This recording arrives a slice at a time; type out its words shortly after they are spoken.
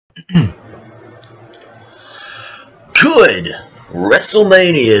Could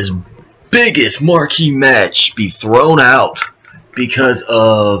WrestleMania's biggest marquee match be thrown out because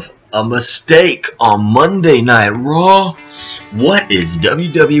of a mistake on Monday Night Raw? What is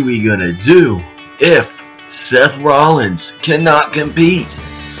WWE gonna do if Seth Rollins cannot compete?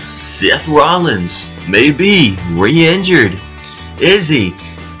 Seth Rollins may be re-injured. Is he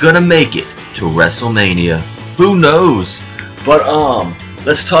gonna make it to WrestleMania? Who knows? But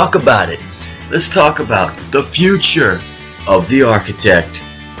let's talk about it. Let's talk about the future of the architect,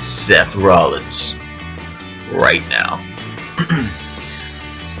 Seth Rollins, right now.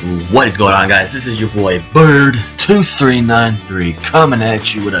 What is going on, guys? This is your boy Bird2393 coming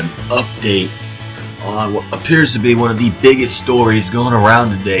at you with an update on what appears to be one of the biggest stories going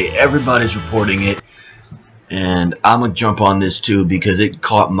around today. Everybody's reporting it, and I'm gonna jump on this too because it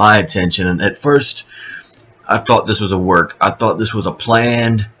caught my attention. And at first, I thought this was a work. I thought this was a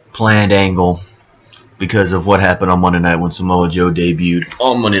planned angle because of what happened on Monday night when Samoa Joe debuted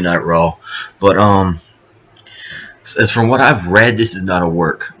on Monday Night Raw. But as from what I've read, this is not a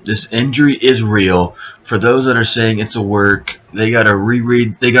work. This injury is real. For those that are saying it's a work, they gotta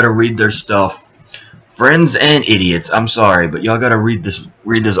reread. They gotta read their stuff. Friends and idiots, I'm sorry, but y'all gotta read this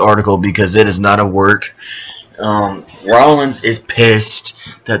article because it is not a work. Rollins is pissed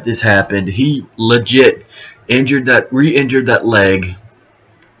that this happened. He legit re-injured that leg,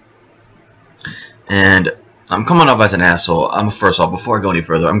 and I'm coming off as an asshole. First off, before I go any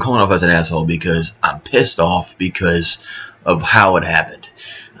further, I'm coming off as an asshole because I'm pissed off because of how it happened.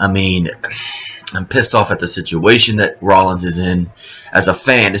 I mean, I'm pissed off at the situation that Rollins is in. As a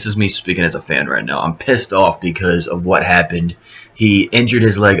fan, this is me speaking as a fan right now. I'm pissed off because of what happened. He injured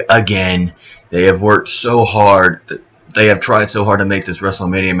his leg again. They have worked so hard. They have tried so hard to make this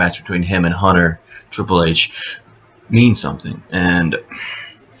WrestleMania match between him and Hunter, Triple H, mean something. And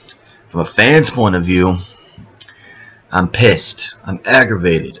from a fan's point of view, I'm pissed. I'm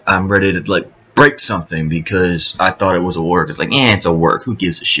aggravated. I'm ready to break something because I thought it was a work. It's like, it's a work. Who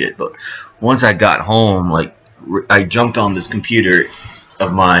gives a shit? But once I got home, I jumped on this computer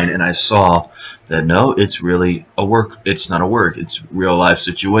of mine and I saw that no, it's really a work. It's not a work. It's real life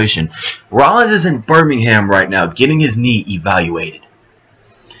situation. Rollins is in Birmingham right now getting his knee evaluated.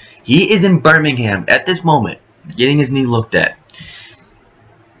 He is in Birmingham at this moment getting his knee looked at.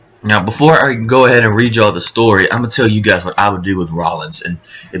 Now, before I go ahead and read y'all the story, I'm going to tell you guys what I would do with Rollins. And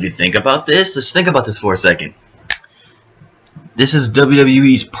if you think about this, let's think about this for a second. This is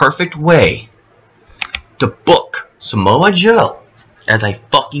WWE's perfect way to book Samoa Joe as a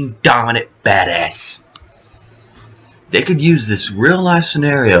fucking dominant badass. They could use this real life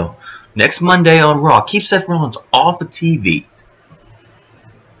scenario next Monday on Raw. Keep Seth Rollins off the TV.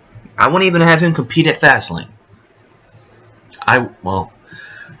 I wouldn't even have him compete at Fastlane.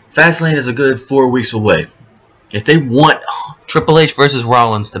 Fastlane is a good 4 weeks away. If they want Triple H versus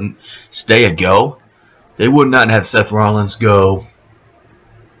Rollins to stay a go, they would not have Seth Rollins go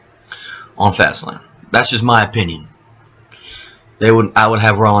on Fastlane. That's just my opinion. I would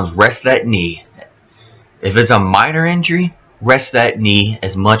have Rollins rest that knee. If it's a minor injury, rest that knee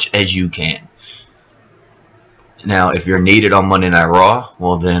as much as you can. Now, if you're needed on Monday Night Raw,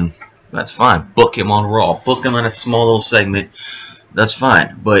 well then, that's fine. Book him on Raw. Book him in a small little segment. That's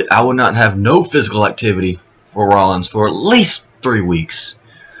fine. But I would not have no physical activity for Rollins for at least 3 weeks.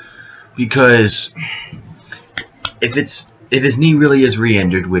 Because if his knee really is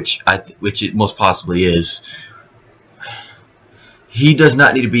re-injured, which it most possibly is, he does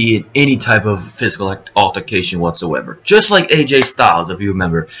not need to be in any type of physical altercation whatsoever. Just like AJ Styles, if you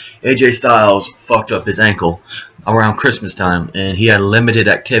remember. AJ Styles fucked up his ankle around Christmas time, and he had limited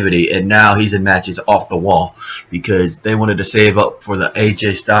activity, and now he's in matches off the wall because they wanted to save up for the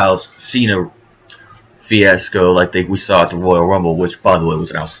AJ Styles Cena fiasco like we saw at the Royal Rumble, which, by the way,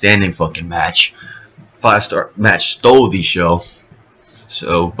 was an outstanding fucking match. 5-star match, stole the show.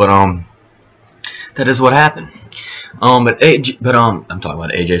 So, but that is what happened. I'm talking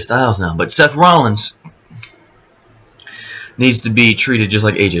about AJ Styles now. But Seth Rollins needs to be treated just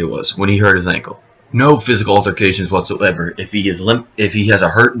like AJ was when he hurt his ankle. No physical altercations whatsoever. If he is if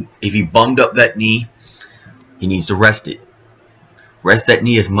he bummed up that knee, he needs to rest it. Rest that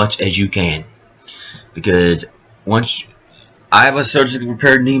knee as much as you can, because I have a surgically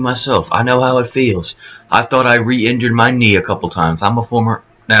repaired knee myself. I know how it feels. I thought I re-injured my knee a couple times. I'm a former,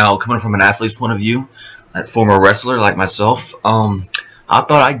 now coming from an athlete's point of view, a former wrestler like myself, I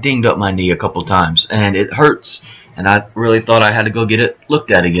thought I dinged up my knee a couple times, and it hurts, and I really thought I had to go get it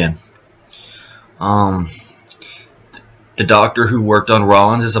looked at again. The doctor who worked on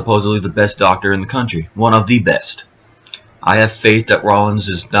Rollins is supposedly the best doctor in the country, one of the best. I have faith that Rollins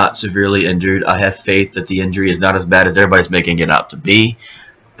is not severely injured. I have faith that the injury is not as bad as everybody's making it out to be.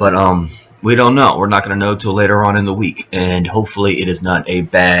 But we don't know. We're not going to know till later on in the week, and hopefully it is not a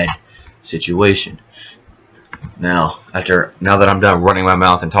bad situation. Now that I'm done running my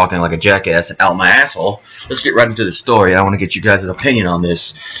mouth and talking like a jackass out my asshole, let's get right into the story. I want to get you guys' opinion on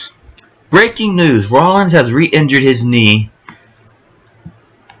this. Breaking news: Rollins has re-injured his knee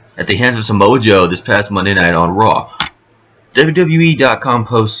at the hands of Samoa Joe this past Monday night on Raw. WWE.com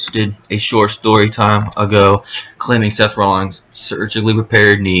posted a short story time ago claiming Seth Rollins' surgically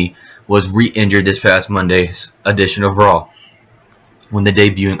repaired knee was re-injured this past Monday's edition of Raw, when the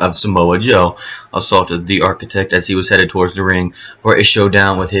debuting of Samoa Joe assaulted the Architect as he was headed towards the ring for a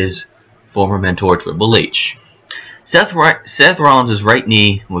showdown with his former mentor Triple H. Seth Rollins' right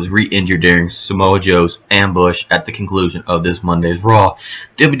knee was re-injured during Samoa Joe's ambush at the conclusion of this Monday's Raw.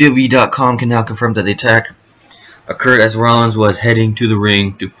 WWE.com can now confirm that the attack occurred as Rollins was heading to the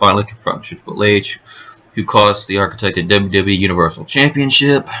ring to finally confront Triple H, who cost the Architect a WWE Universal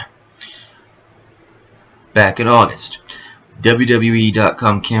Championship back in August.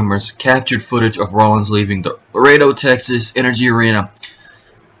 WWE.com cameras captured footage of Rollins leaving the Laredo, Texas Energy Arena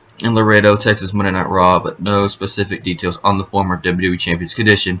in Laredo, Texas Monday Night Raw, but no specific details on the former WWE Champion's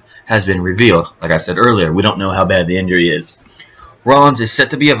condition has been revealed. Like I said earlier, we don't know how bad the injury is. Rollins is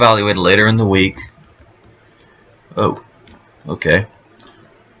set to be evaluated later in the week. Oh, okay.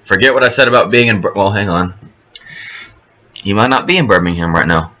 Forget what I said about being in... Well, hang on. He might not be in Birmingham right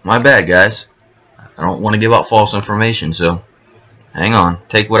now. My bad, guys. I don't want to give out false information, so... hang on.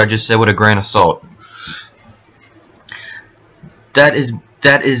 Take what I just said with a grain of salt. That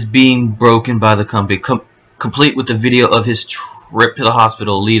is being broken by the company. Complete with the video of his trip to the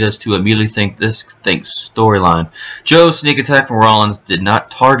hospital lead us to immediately think storyline. Joe's sneak attack from Rollins did not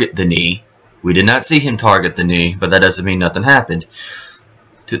target the knee. We did not see him target the knee, but that doesn't mean nothing happened.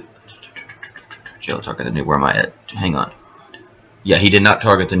 Joe target the knee. Where am I at? Hang on. Yeah, he did not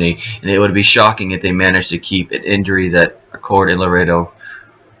target the knee, and it would be shocking if they managed to keep an injury that occurred in Laredo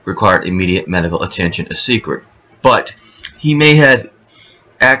required immediate medical attention a secret. But he may have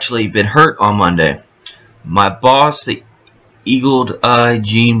actually been hurt on Monday. My boss, the eagle-eyed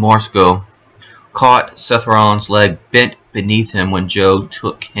Gene Morsco, caught Seth Rollins' leg bent beneath him when Joe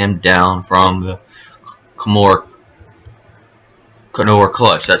took him down from the Canor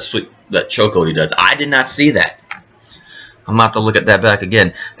clutch. That chokehold he does. I did not see that. I'm about to look at that back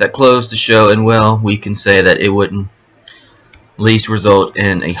again. That closed the show, and well, we can say that it wouldn't least result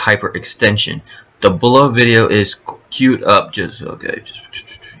in a hyperextension. The below video is queued up. Okay,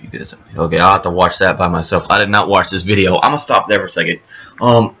 I'll have to watch that by myself. I did not watch this video. I'm gonna stop there for a second.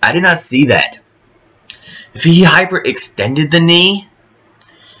 I did not see that. If he hyperextended the knee,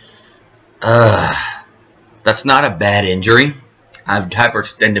 that's not a bad injury. I've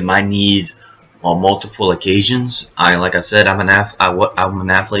hyperextended my knees on multiple occasions. Like I said, I'm an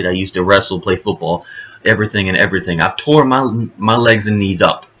athlete. I used to wrestle, play football, everything. I've torn my legs and knees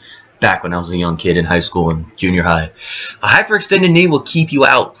up back when I was a young kid in high school and junior high. A hyperextended knee will keep you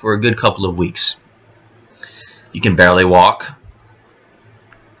out for a good couple of weeks. You can barely walk.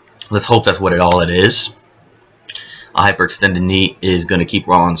 Let's hope that's what all it is. A hyperextended knee is going to keep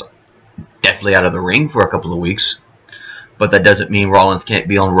Rollins definitely out of the ring for a couple of weeks. But that doesn't mean Rollins can't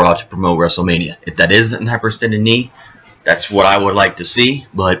be on Raw to promote WrestleMania. If that is an hyperextended knee, that's what I would like to see.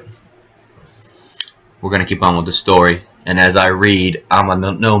 But we're going to keep on with the story. And as I read, I'm going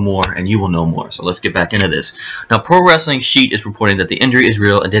to know more and you will know more. So let's get back into this. Now, Pro Wrestling Sheet is reporting that the injury is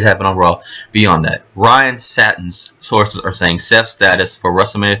real and did happen on Raw. Beyond that, Ryan Satin's sources are saying Seth's status for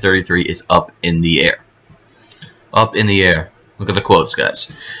WrestleMania 33 is up in the air. Up in the air. Look at the quotes,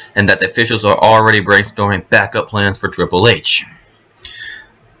 guys. And that the officials are already brainstorming backup plans for Triple H.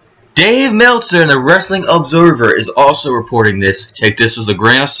 Dave Meltzer in the Wrestling Observer is also reporting this. Take this with a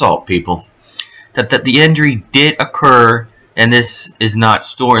grain of salt, people. That the injury did occur, and this is not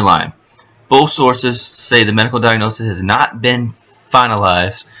storyline. Both sources say the medical diagnosis has not been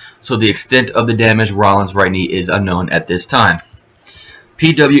finalized, so the extent of the damage Rollins' right knee is unknown at this time.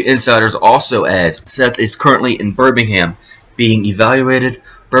 PW Insiders also adds Seth is currently in Birmingham being evaluated.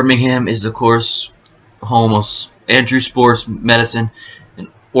 Birmingham is, of course, home of Andrew Sports Medicine and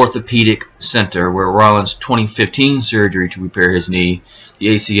Orthopedic Center, where Rollins' 2015 surgery to repair his knee, the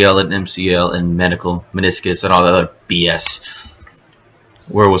ACL and MCL and medical meniscus and all that other BS,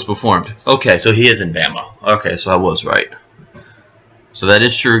 where it was performed. Okay, so he is in Bama. Okay, so I was right. So that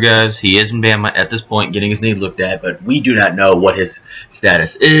is true, guys. He is in Bama at this point getting his knee looked at, but we do not know what his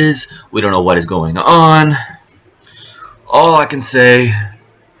status is. We don't know what is going on. All I can say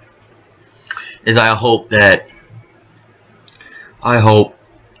is I hope that I hope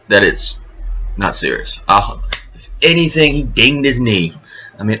that it's not serious. If anything, he dinged his knee.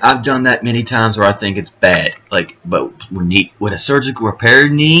 I mean, I've done that many times where I think it's bad. Like, but with a surgical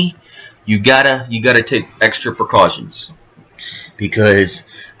repaired knee, you gotta take extra precautions, because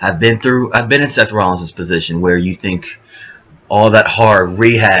I've been in Seth Rollins' position where you think all that hard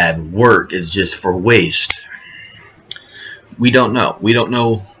rehab work is just for waste. We don't know. We don't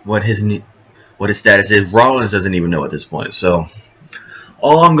know what his status is. Rollins doesn't even know at this point. So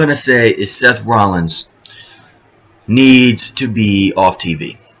all I'm gonna say is Seth Rollins needs to be off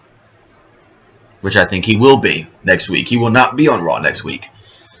TV, which I think he will be next week. He will not be on Raw next week,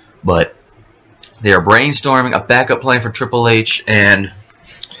 but they are brainstorming a backup plan for Triple H, and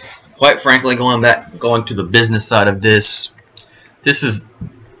quite frankly, going to the business side of this is,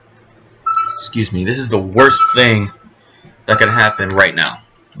 this is the worst thing that can happen right now.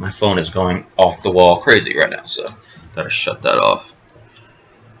 My phone is going off the wall crazy right now, so gotta shut that off.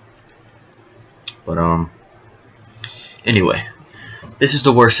 But anyway, this is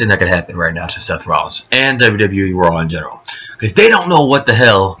the worst thing that could happen right now to Seth Rollins and WWE Raw in general, because they don't know what the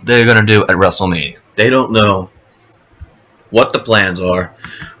hell they're gonna do at WrestleMania. They don't know what the plans are.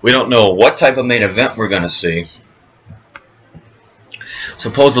 We don't know what type of main event we're gonna see.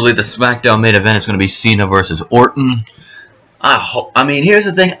 Supposedly, the SmackDown main event is gonna be Cena versus Orton. I mean, here's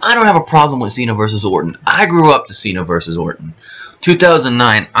the thing. I don't have a problem with Cena versus Orton. I grew up to Cena versus Orton.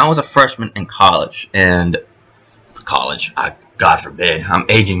 2009, I was a freshman in college, and God forbid, I'm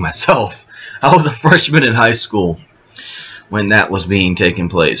aging myself. I was a freshman in high school when that was being taken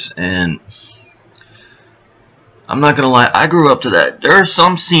place, and I'm not gonna lie, I grew up to that. There are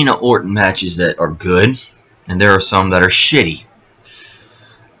some Cena Orton matches that are good, and there are some that are shitty.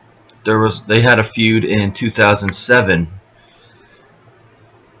 They had a feud in 2007.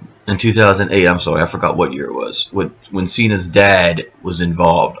 In 2008, I'm sorry, I forgot what year it was. When Cena's dad was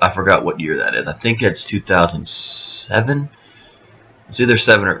involved. I forgot what year that is. I think it's 2007. It's either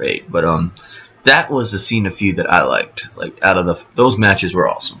 7 or 8. But that was the Cena feud that I liked. Like, out of those matches were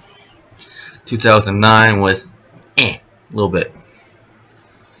awesome. 2009 was a little bit.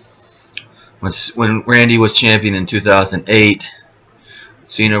 When Randy was champion in 2008,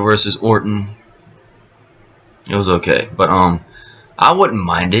 Cena versus Orton, it was okay. But I wouldn't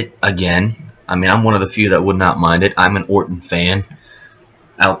mind it again. I mean, I'm one of the few that would not mind it. I'm an Orton fan.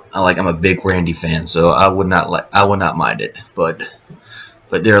 I'm a big Randy fan, so I would not mind it. But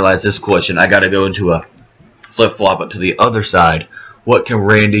there lies this question. I got to go into a flip-flop to the other side. What can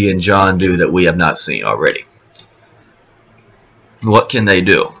Randy and John do that we have not seen already? What can they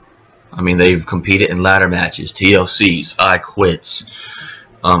do? I mean, they've competed in ladder matches, TLCs, I Quits,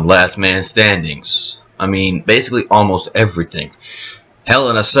 Last Man Standings. I mean, basically almost everything. Hell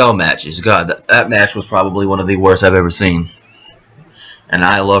in a Cell matches. God, that match was probably one of the worst I've ever seen. And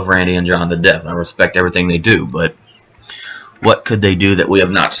I love Randy and John to death. I respect everything they do, but what could they do that we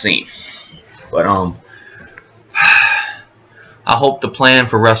have not seen? But I hope the plan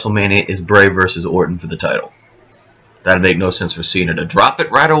for WrestleMania is Bray versus Orton for the title. That'd make no sense for Cena to drop it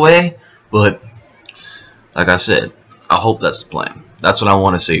right away, but like I said, I hope that's the plan. That's what I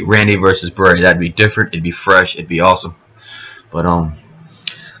want to see. Randy versus Bray. That'd be different. It'd be fresh. It'd be awesome. But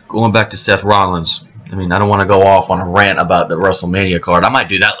going back to Seth Rollins, I mean, I don't want to go off on a rant about the WrestleMania card. I might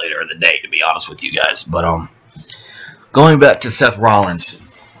do that later in the day, to be honest with you guys. But going back to Seth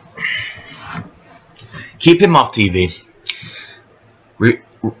Rollins, keep him off TV.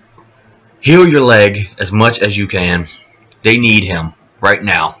 Heal your leg as much as you can. They need him right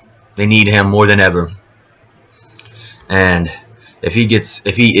now. They need him more than ever. And if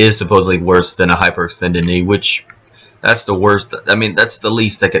he is supposedly worse than a hyperextended knee, which that's the worst. I mean, that's the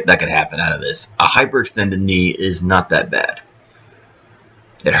least that could happen out of this. A hyperextended knee is not that bad.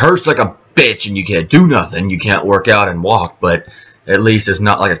 It hurts like a bitch, and you can't do nothing. You can't work out and walk, but at least it's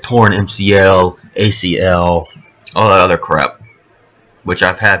not like a torn MCL, ACL, all that other crap, which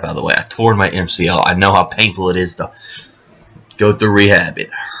I've had, by the way. I tore my MCL. I know how painful it is to go through rehab. It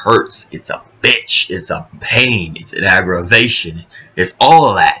hurts. It's a bitch. It's a pain. It's an aggravation. It's all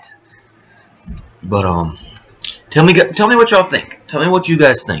of that. But tell me what y'all think. Tell me what you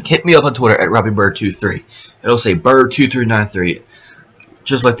guys think. Hit me up on Twitter at RobbieBird23. It'll say Bird2393,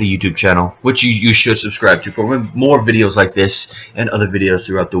 just like the YouTube channel, which you should subscribe to for more videos like this and other videos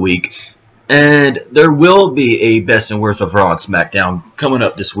throughout the week. And there will be a best and worst of Raw and SmackDown coming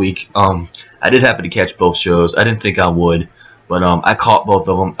up this week. I did happen to catch both shows. I didn't think I would, but I caught both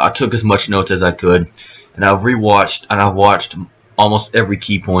of them. I took as much notes as I could, and I've rewatched and I've watched almost every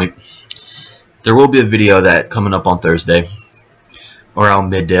key point. There will be a video coming up on Thursday, around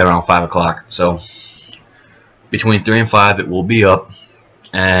midday, around 5 o'clock. So between 3 and 5, it will be up,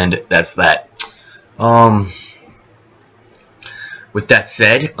 and that's that. With that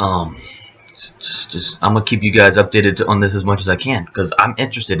said, just I'm gonna keep you guys updated on this as much as I can because I'm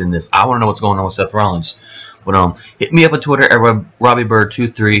interested in this. I want to know what's going on with Seth Rollins. But hit me up on Twitter at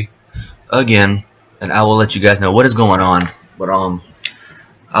RobbieBird23 again, and I will let you guys know what is going on. But I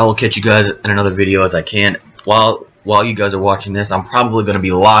will catch you guys in another video as I can. While you guys are watching this, I'm probably gonna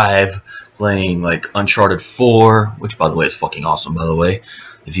be live playing like Uncharted 4, which by the way is fucking awesome. By the way,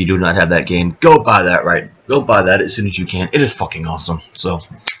 if you do not have that game, go buy that. Go buy that as soon as you can. It is fucking awesome. So.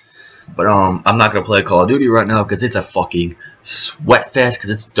 But I'm not gonna play Call of Duty right now because it's a fucking sweat fest because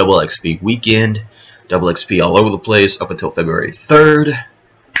it's double XP weekend, double XP all over the place up until February 3rd.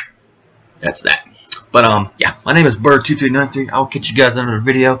 That's that. But yeah, my name is Bird2393. I'll catch you guys in another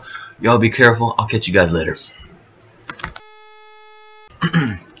video. Y'all be careful. I'll catch you guys later.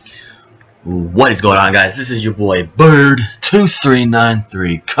 What is going on, guys? This is your boy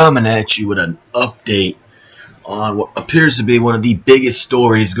Bird2393 coming at you with an update on what appears to be one of the biggest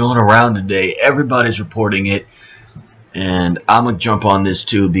stories going around today. Everybody's reporting it, and I'm gonna jump on this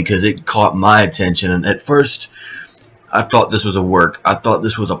too because it caught my attention. And at first, I thought this was a work. I thought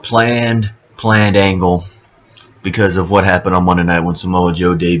this was a planned angle because of what happened on Monday night when Samoa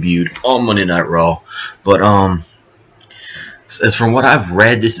Joe debuted on Monday Night Raw. But as from what I've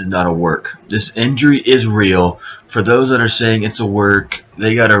read, this is not a work. This injury is real. For those that are saying it's a work,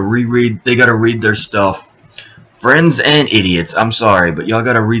 they gotta reread. They gotta read their stuff. Friends and idiots, I'm sorry, but y'all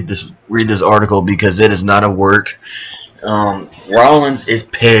gotta read this article because it is not a work. Rollins is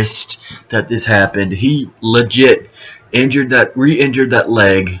pissed that this happened. He legit re-injured that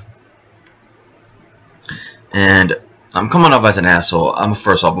leg, and I'm coming off as an asshole.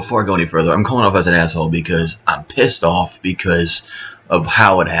 First off, before I go any further, I'm coming off as an asshole because I'm pissed off because of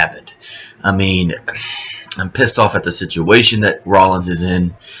how it happened. I mean, I'm pissed off at the situation that Rollins is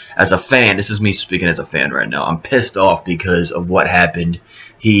in. As a fan, this is me speaking as a fan right now. I'm pissed off because of what happened.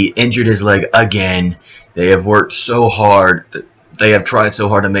 He injured his leg again. They have worked so hard. They have tried so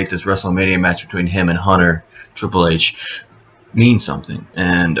hard to make this WrestleMania match between him and Hunter, Triple H, mean something.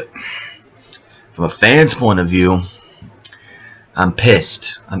 And from a fan's point of view, I'm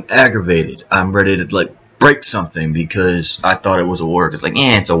pissed. I'm aggravated. I'm ready to like break something because I thought it was a work. It's like,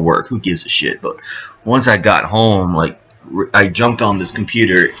 it's a work. Who gives a shit? But once I got home, like, I jumped on this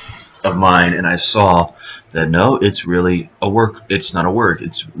computer of mine and I saw that no, it's really a work. It's not a work.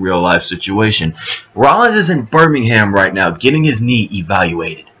 It's a real life situation. Rollins is in Birmingham right now getting his knee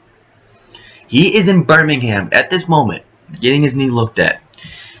evaluated. He is in Birmingham at this moment getting his knee looked at.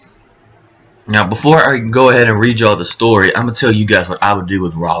 Now, before I go ahead and read y'all the story, I'm going to tell you guys what I would do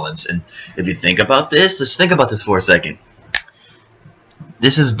with Rollins. And if you think about this, just think about this for a second.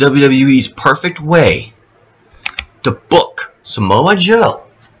 This is WWE's perfect way to book Samoa Joe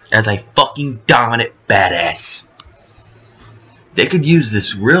as a fucking dominant badass. They could use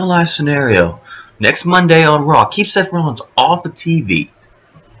this real life scenario next Monday on Raw. Keep Seth Rollins off the TV.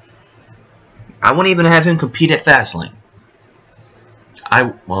 I wouldn't even have him compete at Fastlane.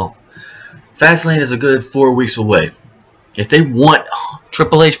 Fastlane is a good 4 weeks away. If they want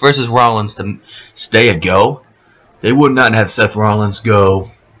Triple H versus Rollins to stay a go, they would not have Seth Rollins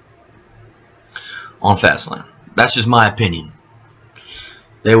go on Fastlane. That's just my opinion.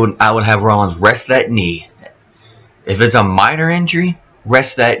 I would have Rollins rest that knee. If it's a minor injury,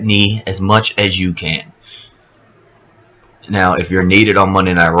 rest that knee as much as you can. Now, if you're needed on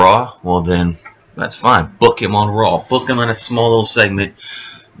Monday Night Raw, well then, that's fine. Book him on Raw. Book him in a small little segment.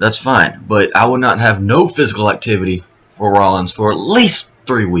 That's fine. But I would not have no physical activity for Rollins for at least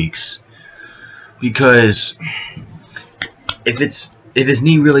 3 weeks. Because if his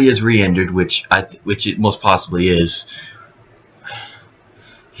knee really is re-injured, which it most possibly is,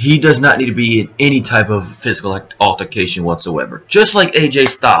 he does not need to be in any type of physical altercation whatsoever. Just like AJ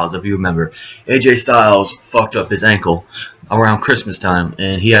Styles, if you remember. AJ Styles fucked up his ankle around Christmas time,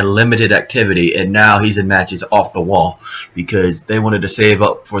 and he had limited activity, and now he's in matches off the wall because they wanted to save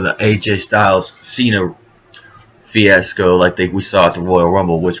up for the AJ Styles Cena fiasco like we saw at the Royal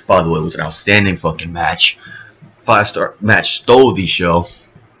Rumble, which, by the way, was an outstanding fucking match. 5-star match, stole the show.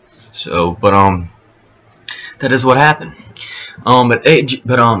 So, but that is what happened. I'm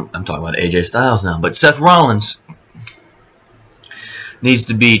talking about AJ Styles now. But Seth Rollins needs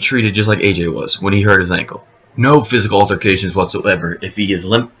to be treated just like AJ was when he hurt his ankle. No physical altercations whatsoever. If he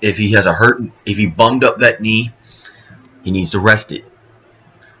is if he has a hurt, if he bummed up that knee, he needs to rest it.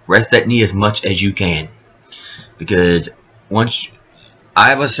 Rest that knee as much as you can, because I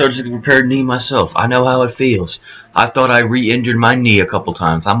have a surgically repaired knee myself. I know how it feels. I thought I re-injured my knee a couple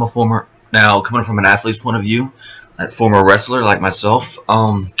times. I'm a former Now, coming from an athlete's point of view, a former wrestler like myself,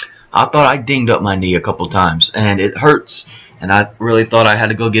 I thought I dinged up my knee a couple times, and it hurts, and I really thought I had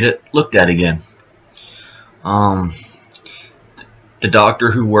to go get it looked at again. The doctor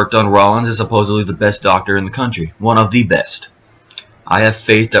who worked on Rollins is supposedly the best doctor in the country, one of the best. I have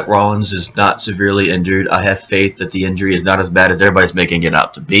faith that Rollins is not severely injured. I have faith that the injury is not as bad as everybody's making it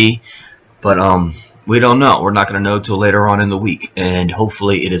out to be. But we don't know. We're not going to know till later on in the week, and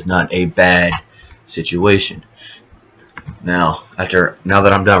hopefully it is not a bad situation. Now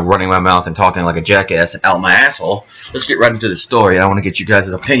that I'm done running my mouth and talking like a jackass out my asshole, let's get right into the story. I want to get you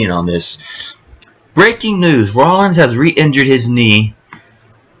guys' opinion on this. Breaking news: Rollins has re-injured his knee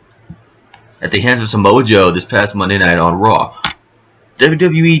at the hands of Samoa Joe this past Monday night on Raw.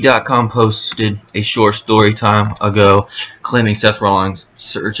 WWE.com posted a short story time ago claiming Seth Rollins'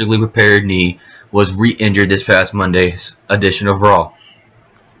 surgically repaired knee was re-injured this past Monday's edition of Raw,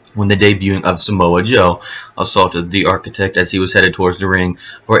 when the debuting of Samoa Joe assaulted the Architect as he was headed towards the ring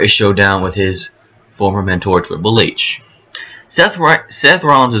for a showdown with his former mentor Triple H. Seth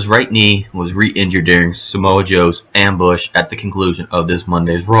Rollins' right knee was re-injured during Samoa Joe's ambush at the conclusion of this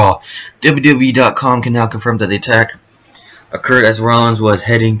Monday's Raw. WWE.com can now confirm that the attack occurred as Rollins was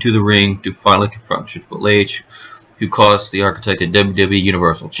heading to the ring to finally confront Triple H, who cost the Architect a WWE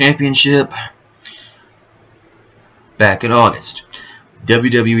Universal Championship back in August.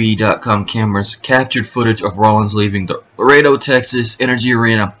 WWE.com cameras captured footage of Rollins leaving the Laredo, Texas Energy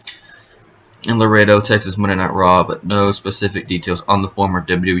Arena in Laredo, Texas Monday Night Raw, but no specific details on the former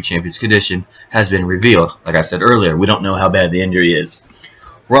WWE Champion's condition has been revealed. Like I said earlier, we don't know how bad the injury is.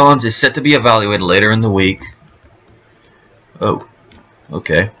 Rollins is set to be evaluated later in the week. Oh,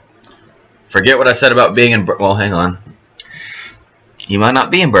 okay. Forget what I said about being in... Well, hang on. He might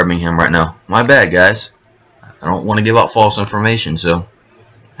not be in Birmingham right now. My bad, guys. I don't want to give out false information, so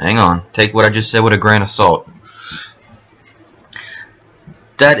hang on. Take what I just said with a grain of salt.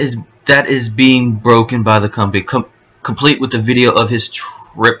 That is being broken by the company. Complete with the video of his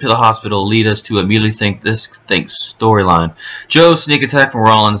trip to the hospital lead us to immediately think storyline. Joe's sneak attack from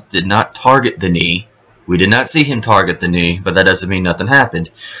Rollins did not target the knee. We did not see him target the knee, but that doesn't mean nothing happened.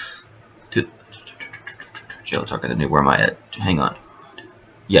 Joe target the knee. Where am I at? Hang on.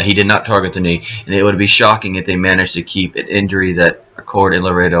 Yeah, he did not target the knee, and it would be shocking if they managed to keep an injury that occurred in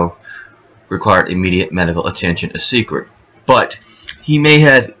Laredo required immediate medical attention a secret. But he may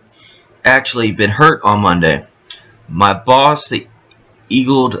have actually been hurt on Monday. My boss, the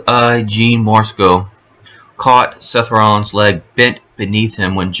eagled eye Gene Morsco, caught Seth Rollins' leg bent beneath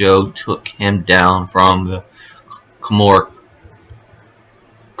him when Joe took him down from the Kimura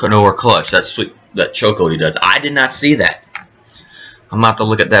clutch. That chokehold he does. I did not see that. I'm going to have to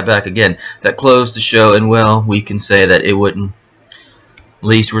look at that back again. That closed the show, and well, we can say that it wouldn't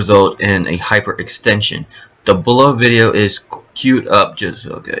least result in a hyperextension. The below video is queued up.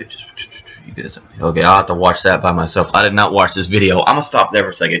 Okay, I'll have to watch that by myself. I did not watch this video. I'm gonna stop there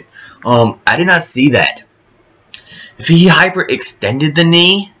for a second. I did not see that. If he hyperextended the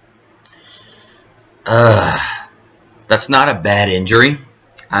knee, that's not a bad injury.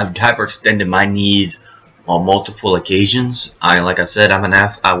 I've hyperextended my knees on multiple occasions. Like I said, I'm an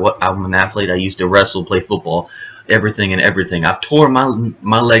athlete. I used to wrestle, play football, everything. I've torn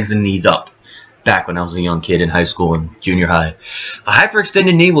my legs and knees up back when I was a young kid in high school and junior high. A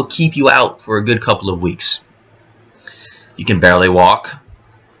hyperextended knee will keep you out for a good couple of weeks. You can barely walk.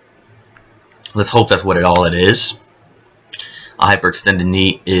 Let's hope that's what it is. A hyperextended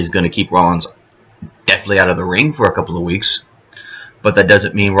knee is going to keep Rollins definitely out of the ring for a couple of weeks. But that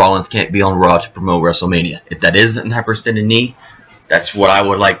doesn't mean Rollins can't be on Raw to promote WrestleMania. If that is an hyperextended knee, that's what I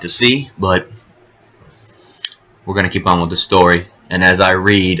would like to see. But we're going to keep on with the story. And as I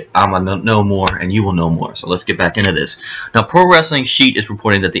read, I'm going to know more and you will know more. So let's get back into this. Now, Pro Wrestling Sheet is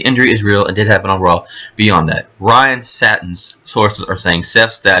reporting that the injury is real and did happen on Raw. Beyond that, Ryan Satin's sources are saying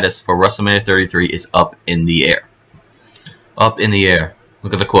Seth's status for WrestleMania 33 is up in the air. Up in the air.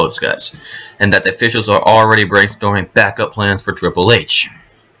 Look at the quotes, guys. And that the officials are already brainstorming backup plans for Triple H.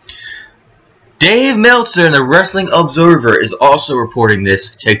 Dave Meltzer in the Wrestling Observer is also reporting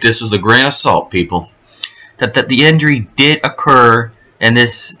this. Take this with a grain of salt, people. That the injury did occur, and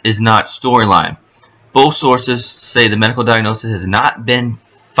this is not storyline. Both sources say the medical diagnosis has not been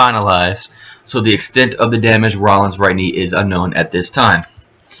finalized, so the extent of the damage Rollins' right knee is unknown at this time.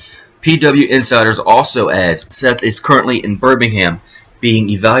 PW Insiders also adds Seth is currently in Birmingham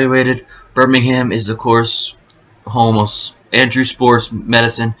being evaluated. Birmingham is, of course, home of Andrew Sports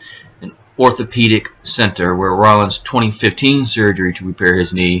Medicine and Orthopedic Center, where Rollins' 2015 surgery to repair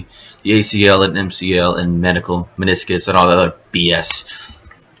his knee, the ACL and MCL and medical meniscus and all that other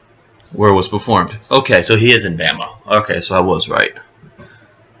BS. where it was performed. Okay, so he is in Bama. Okay, so I was right.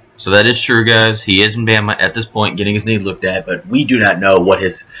 So that is true, guys. He is in Bama at this point, getting his knee looked at, but we do not know what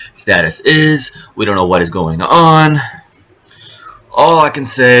his status is. We don't know what is going on. All I can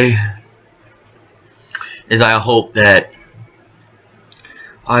say is I hope that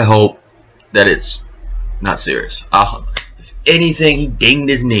it's not serious. If anything, he dinged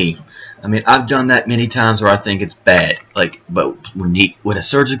his knee. I mean, I've done that many times where I think it's bad. But with a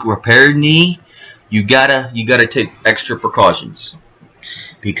surgical repaired knee, you gotta take extra precautions.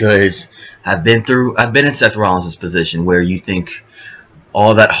 Because I've been in Seth Rollins' position where you think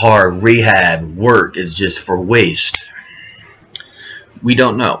all that hard rehab work is just for waste. We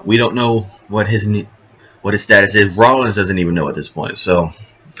don't know. We don't know what his status is. Rollins doesn't even know at this point. So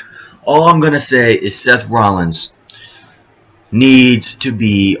all I'm gonna say is Seth Rollins needs to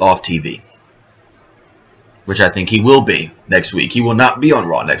be off TV, which I think he will be next week. He will not be on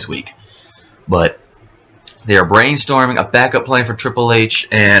Raw next week, but they are brainstorming a backup plan for Triple H,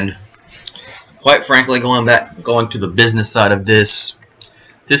 and quite frankly, going to the business side of this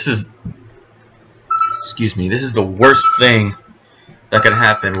is, this is the worst thing that can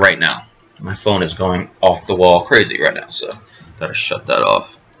happen right now. My phone is going off the wall crazy right now, so gotta shut that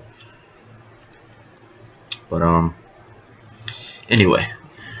off. But anyway,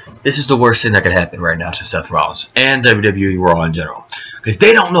 this is the worst thing that could happen right now to Seth Rollins and WWE Raw in general. Because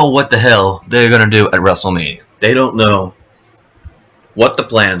they don't know what the hell they're going to do at WrestleMania. They don't know what the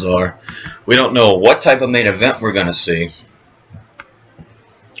plans are. We don't know what type of main event we're going to see.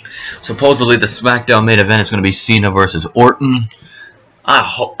 Supposedly the SmackDown main event is going to be Cena versus Orton.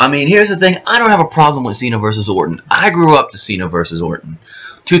 I mean, here's the thing. I don't have a problem with Cena versus Orton. I grew up to Cena versus Orton.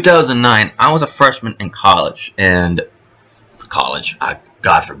 2009, I was a freshman in college. And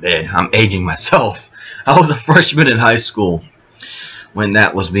God forbid, I'm aging myself. I was a freshman in high school when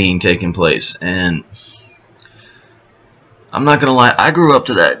that was being taken place, and I'm not gonna lie, I grew up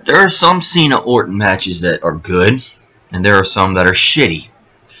to that. There are some Cena Orton matches that are good, and there are some that are shitty.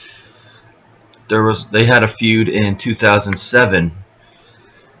 They had a feud in 2007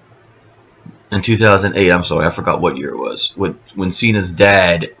 and 2008. I'm sorry, I forgot what year it was. When Cena's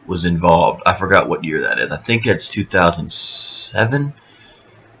dad was involved. I forgot what year that is. I think it's 2007.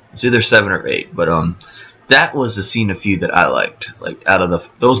 It's either 7 or 8, but that was the Cena feud that I liked. Like, out of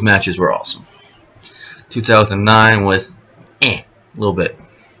those matches were awesome. 2009 was a little bit.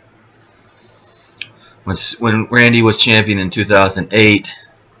 When Randy was champion in 2008,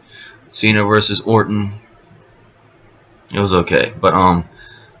 Cena versus Orton, it was okay. But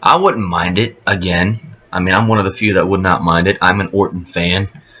I wouldn't mind it again. I mean, I'm one of the few that would not mind it. I'm an Orton fan.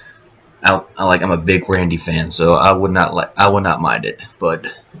 I'm a big Randy fan, so I would not mind it.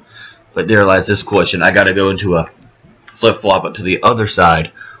 But there lies this question. I got to go into a flip-flop to the other side.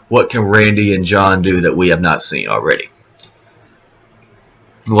 What can Randy and John do that we have not seen already?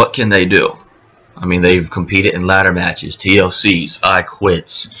 What can they do? I mean, they've competed in ladder matches, TLCs, I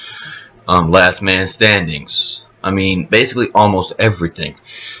Quits, Last Man Standings. I mean, basically almost everything.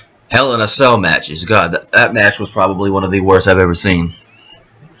 Hell in a Cell matches. God, that match was probably one of the worst I've ever seen.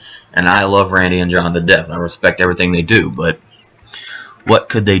 And I love Randy and John to death. I respect everything they do, but what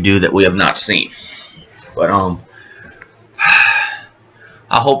could they do that we have not seen? But I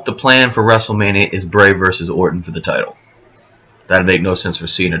hope the plan for WrestleMania is Bray versus Orton for the title. That'd make no sense for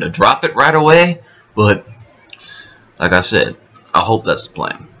Cena to drop it right away, but like I said, I hope that's the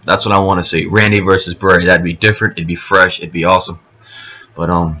plan. That's what I want to see. Randy versus Bray. That'd be different. It'd be fresh. It'd be awesome. But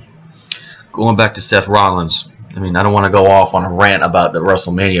going back to Seth Rollins, I mean, I don't want to go off on a rant about the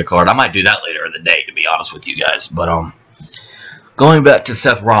WrestleMania card. I might do that later in the day, to be honest with you guys. But going back to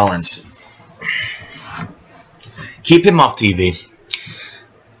Seth Rollins, keep him off TV.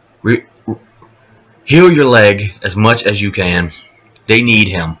 Heal your leg as much as you can. They need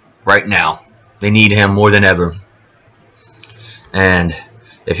him right now. They need him more than ever. And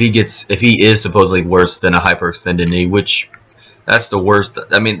if he is supposedly worse than a hyperextended knee, which that's the worst.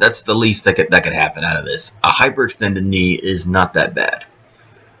 I mean, that's the least that could happen out of this. A hyperextended knee is not that bad.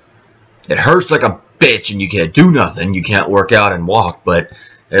 It hurts like a bitch, and you can't do nothing. You can't work out and walk, but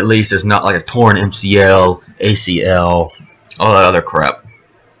at least it's not like a torn MCL, ACL, all that other crap,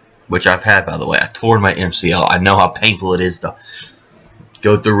 which I've had, by the way. I tore my MCL. I know how painful it is to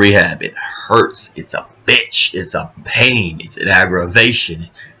go through rehab. It hurts. It's a bitch. It's a pain. It's an aggravation.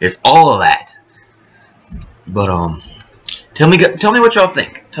 It's all of that. But tell me what y'all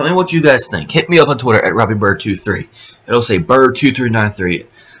think. Tell me what you guys think. Hit me up on Twitter at RobbieBird23. It'll say Bird2393,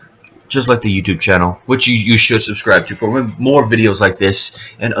 just like the YouTube channel, which you should subscribe to for more videos like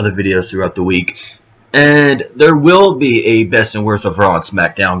this and other videos throughout the week. And there will be a best and worst of Raw and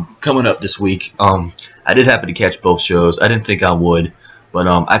SmackDown coming up this week. I did happen to catch both shows. I didn't think I would, but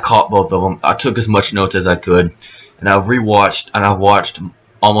I caught both of them. I took as much notes as I could, and I've rewatched and I've watched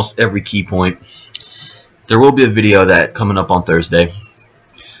almost every key point. There will be a video that coming up on Thursday,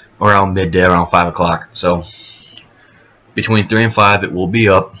 around midday, around 5 o'clock. So between 3 and 5, it will be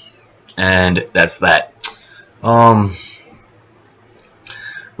up, and that's that.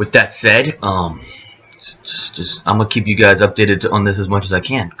 With that said, just I'm gonna keep you guys updated on this as much as I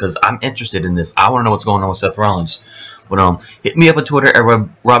can because I'm interested in this. I want to know what's going on with Seth Rollins. But hit me up on Twitter at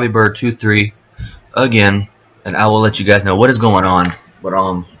RobbieBird23 again, and I will let you guys know what is going on. But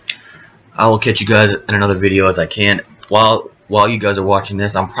I will catch you guys in another video as I can. While you guys are watching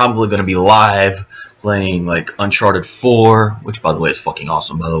this, I'm probably gonna be live playing like Uncharted 4, which by the way is fucking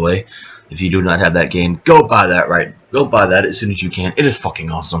awesome. By the way, if you do not have that game, go buy that. Go buy that as soon as you can. It is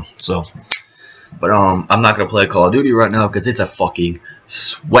fucking awesome. So. But I'm not gonna play Call of Duty right now because it's a fucking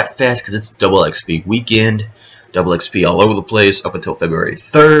sweat fest because it's double XP weekend, double XP all over the place up until February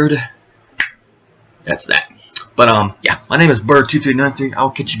 3rd. That's that. But yeah, my name is Bird2393.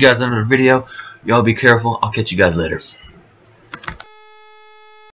 I'll catch you guys in another video. Y'all be careful. I'll catch you guys later.